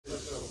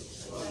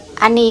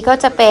อันนี้ก็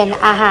จะเป็น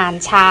อาหาร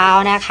เช้า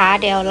นะคะ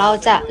เดี๋ยวเรา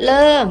จะเ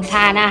ริ่มท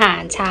านอาหา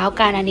รเช้า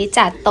กันอันนี้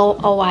จัดโต๊ะ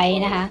เอาไว้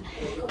นะคะ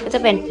ก็จะ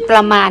เป็นปร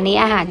ะมาณนี้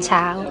อาหารเ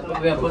ช้า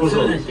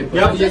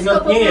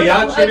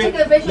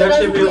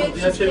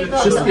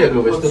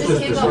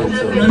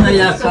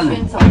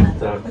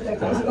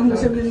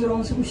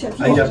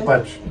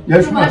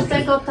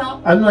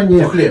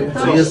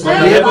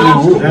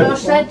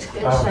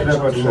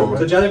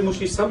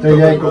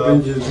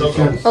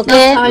โอเค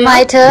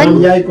my turn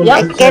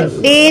I get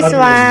this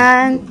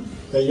one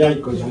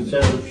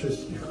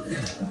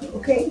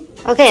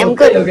Okay, I'm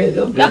good. You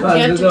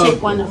have to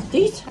take one of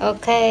these.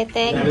 Okay,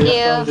 thank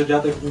you.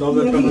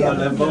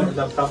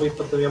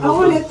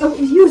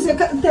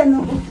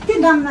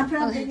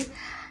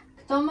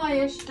 Kto ma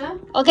jeszcze?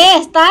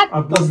 Okay, start.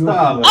 Oh!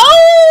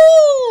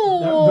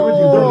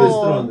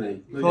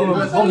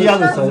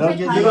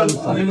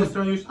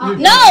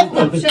 No,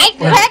 I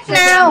crack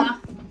now.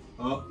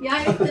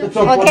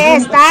 Okay,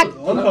 start.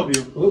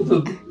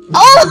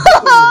 Oh!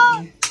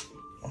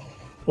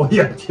 O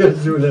ja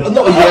pierdzielę.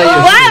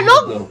 Wow,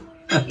 look!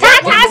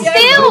 Tata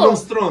still!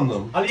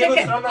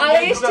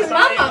 Ale jeszcze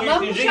mama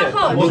musi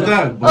chodzić.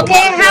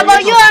 Okay, how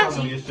about you?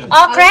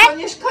 All crack?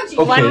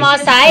 One more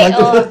side?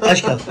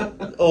 Ashka.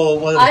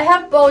 Oh, I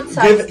have both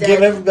sides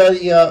give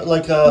everybody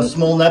like a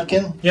small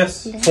napkin.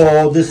 Yes.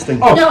 For this thing.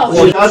 No.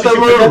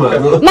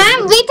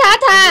 Mom, with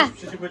Tata.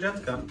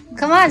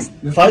 Come on.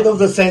 Fight of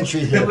the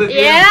century here.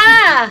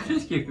 Yeah.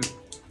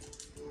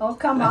 Oh,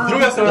 come on. Oh,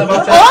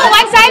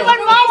 one side,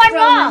 one more.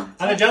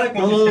 Ale dziadek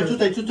No, musi się...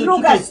 tutaj.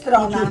 Druga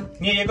strona.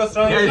 Nie, jego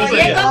strona. Jego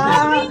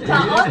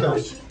pobita,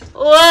 odpuść.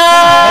 Wow.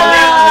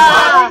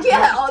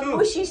 Nie, on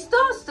musi z tą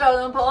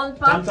stroną, bo on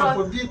Tamta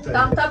pobita.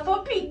 Tamta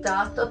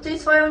pobita. To ty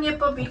swoją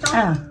niepobitą?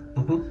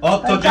 O,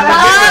 to dziadek...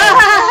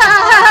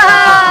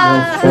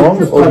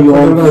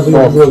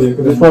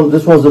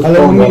 This one's the Ale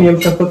u strong mnie one.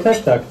 Niemczech to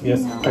też tak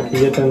jest,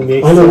 taki jeden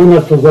miejsce. Ale u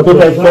nas to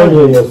tutaj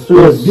jest,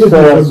 tu jest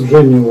teraz,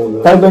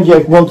 tak będzie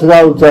jak w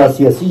Montrealu teraz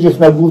jest. Idziesz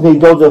na głównej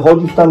drodze,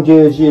 chodzisz tam,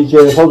 gdzie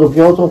chodzą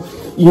piechotą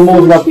i nie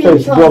można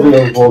przejść,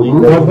 głowie boli.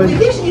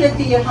 Wiesz, ile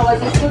ty jechałaś?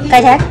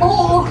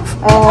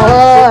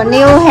 Oh,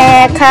 new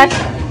haircut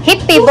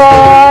hippie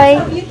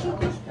boy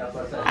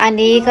อัน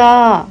นี้ก็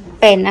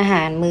เป็นอาห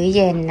ารมื้อเ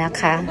ย็นนะ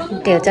คะ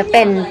เดี๋ยวจะเ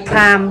ป็นพร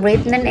ามริ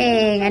บนั่นเอ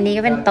งอันนี้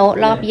ก็เป็นโต๊ะ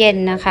รอบเย็น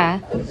นะคะ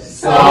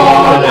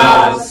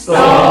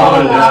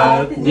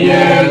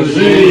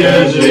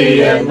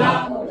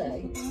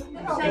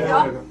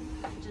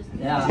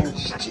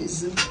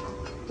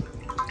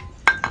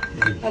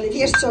Ale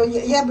wiesz co,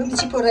 ja bym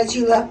ci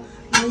poradziła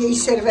miej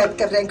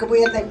serwetkę w ręku, bo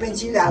jednak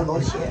będzie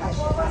lało się.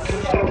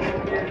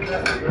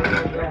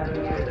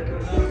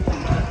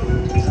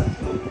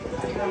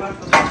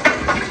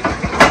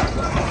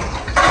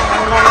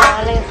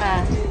เลยค่ะ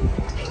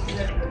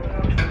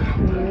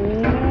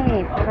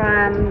นี่พรา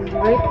ม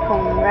ริบขอ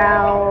งเรา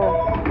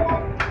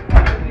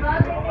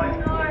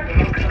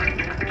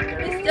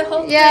It's the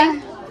whole Yeah,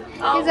 thing.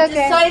 it's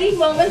okay. Deciding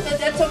moment, but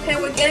that's okay.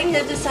 We're getting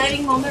the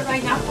deciding moment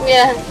right now.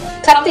 Yeah,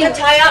 I'm the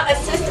Taya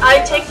assist. I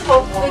take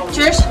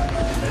pictures.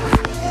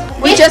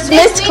 We just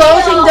missed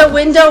closing the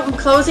window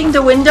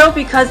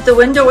because the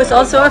window was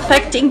also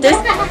affecting this.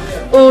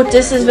 Oh,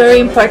 this is very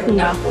important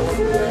now.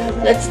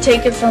 Let's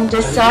take it from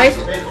this side.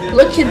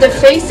 Look at the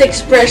face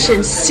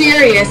expression.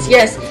 Serious,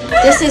 yes.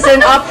 This is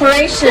an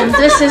operation.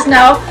 This is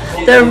now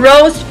the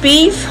roast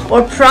beef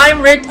or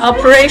prime rib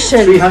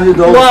operation. $300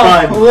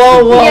 prime.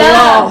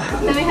 Whoa.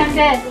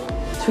 $300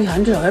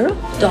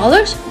 $300?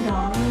 Dollars?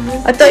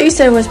 I thought you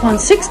said it was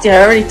 160.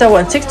 I already thought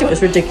 160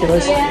 was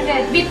ridiculous.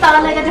 300 we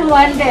thought like a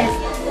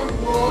 200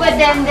 but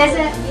then there's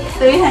a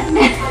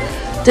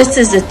 300 This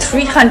is a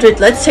 300.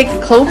 Let's take a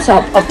close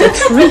up of the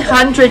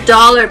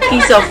 $300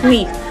 piece of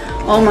meat.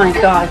 Oh my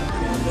God.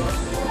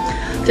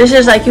 This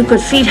is like you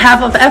could feed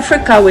half of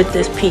Africa with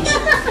this piece.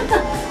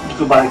 You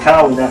could buy a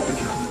cow in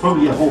Africa.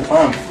 Probably a whole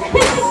farm.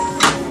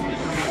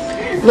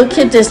 Look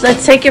at this.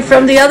 Let's take it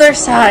from the other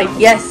side.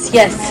 Yes.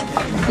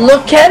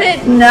 Look at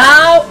it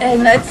now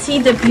and let's see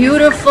the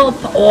beautiful.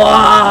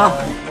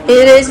 Wow.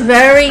 It is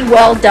very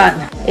well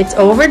done. It's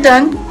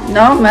overdone.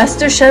 No,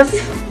 Master Chef.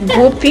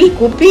 Whoopee.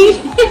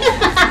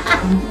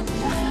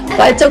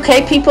 But it's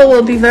okay. People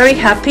will be very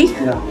happy.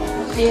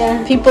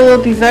 yeah People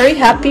will be very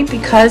happy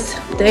because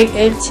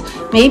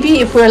maybe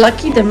if we're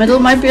lucky, the middle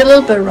might be a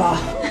little bit raw.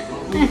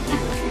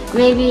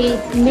 maybe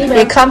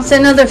It comes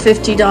another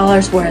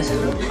 $50 worth.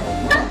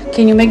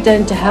 Can you make that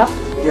into half?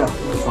 Yeah.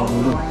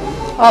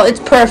 Oh, it's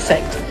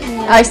perfect.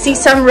 I see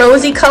some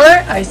rosy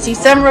color.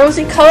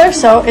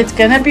 So it's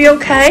gonna be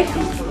okay.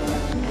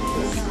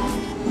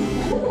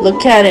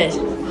 Look at it.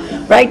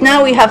 Right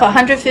now we have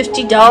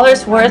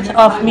 $150 worth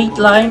of meat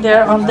lying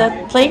there on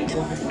that plate.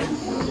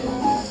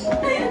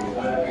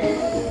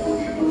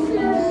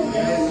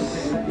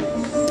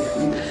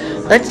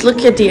 Let's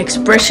look at the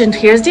expression.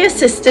 Here's the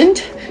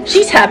assistant.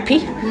 She's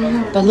happy.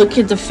 But look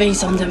at the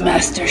face on the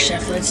Master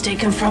Chef. Let's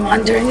take him from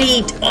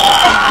underneath.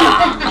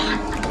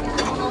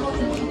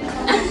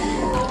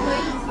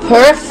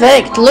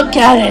 Perfect. Look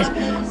at it.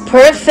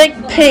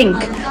 Perfect pink.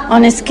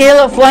 On a scale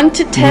of 1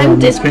 to 10,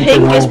 this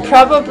pig is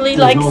probably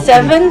like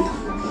 7.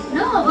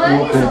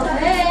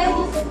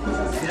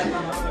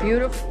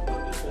 Beautiful.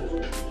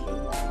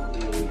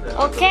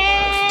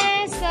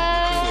 Okay, sir.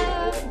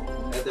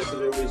 Ja też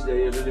sobie myślę,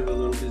 jeżeli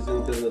wyłączyć z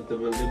internetu, to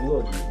będzie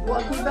głodny.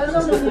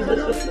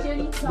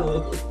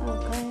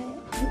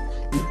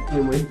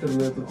 Nie ma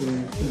internetu, to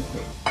nie wszystko.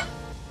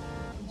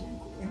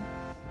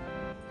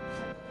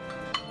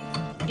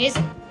 This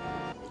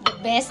the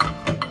best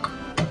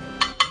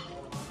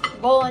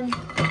bone.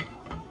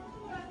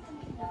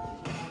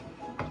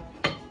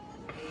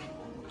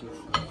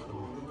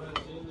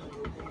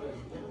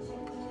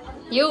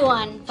 You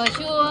want for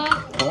sure.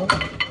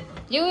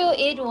 You will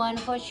eat one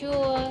for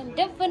sure.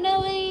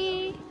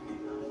 Definitely.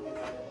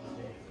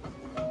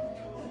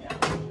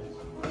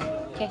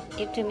 Okay,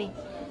 give to me.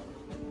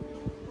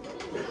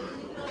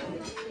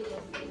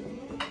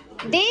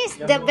 This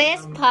the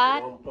best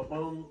part.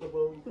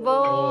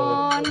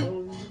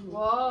 Bone.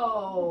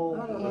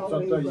 Co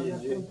to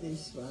idzie?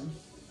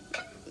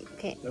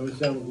 Okay. Ja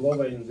myślałem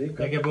głowę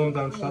indyka. Jak ja byłem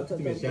tam w szatce,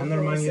 wiesz, ja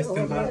normalnie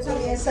jestem bardzo...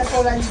 Mięsa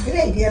polać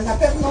gravy, a na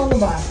pewno on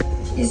ma.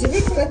 I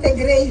zwykle te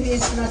gravy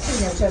z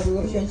naczynia trzeba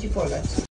było wziąć i polać.